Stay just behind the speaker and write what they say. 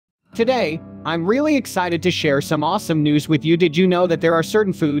Today, I'm really excited to share some awesome news with you. Did you know that there are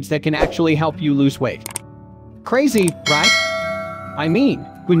certain foods that can actually help you lose weight? Crazy, right? I mean,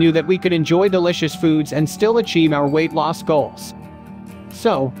 who knew that we could enjoy delicious foods and still achieve our weight loss goals?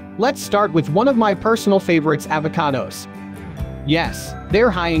 So, let's start with one of my personal favorites, avocados. Yes, they're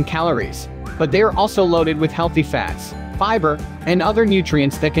high in calories, but they're also loaded with healthy fats, fiber, and other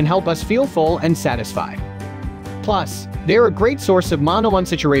nutrients that can help us feel full and satisfied. Plus, they're a great source of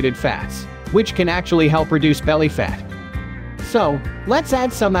monounsaturated fats, which can actually help reduce belly fat. So, let's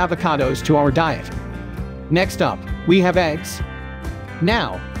add some avocados to our diet. Next up, we have eggs.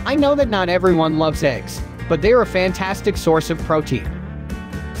 Now, I know that not everyone loves eggs, but they're a fantastic source of protein.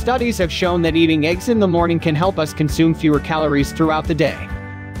 Studies have shown that eating eggs in the morning can help us consume fewer calories throughout the day.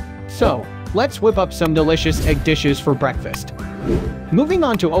 So, let's whip up some delicious egg dishes for breakfast. Moving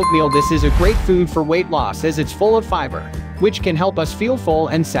on to oatmeal, this is a great food for weight loss as it's full of fiber, which can help us feel full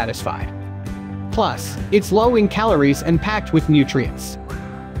and satisfied. Plus, it's low in calories and packed with nutrients.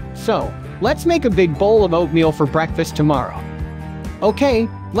 So, let's make a big bowl of oatmeal for breakfast tomorrow. Okay,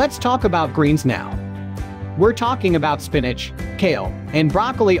 let's talk about greens now. We're talking about spinach, kale, and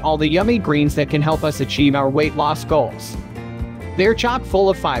broccoli, all the yummy greens that can help us achieve our weight loss goals. They're chock full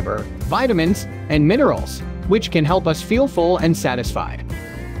of fiber, vitamins, and minerals, which can help us feel full and satisfied.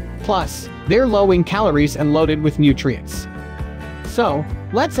 Plus, they're low in calories and loaded with nutrients. So,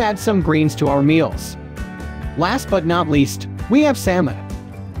 let's add some greens to our meals. Last but not least, we have salmon.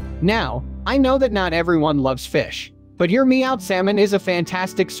 Now, I know that not everyone loves fish, but hear me out, salmon is a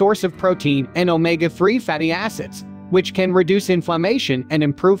fantastic source of protein and omega-3 fatty acids, which can reduce inflammation and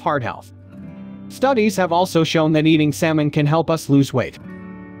improve heart health. Studies have also shown that eating salmon can help us lose weight.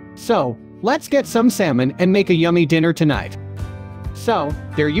 So, let's get some salmon and make a yummy dinner tonight. So,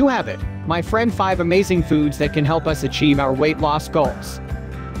 there you have it, my friend, 5 amazing foods that can help us achieve our weight loss goals.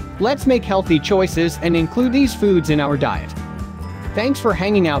 Let's make healthy choices and include these foods in our diet. Thanks for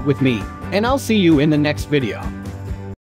hanging out with me, and I'll see you in the next video.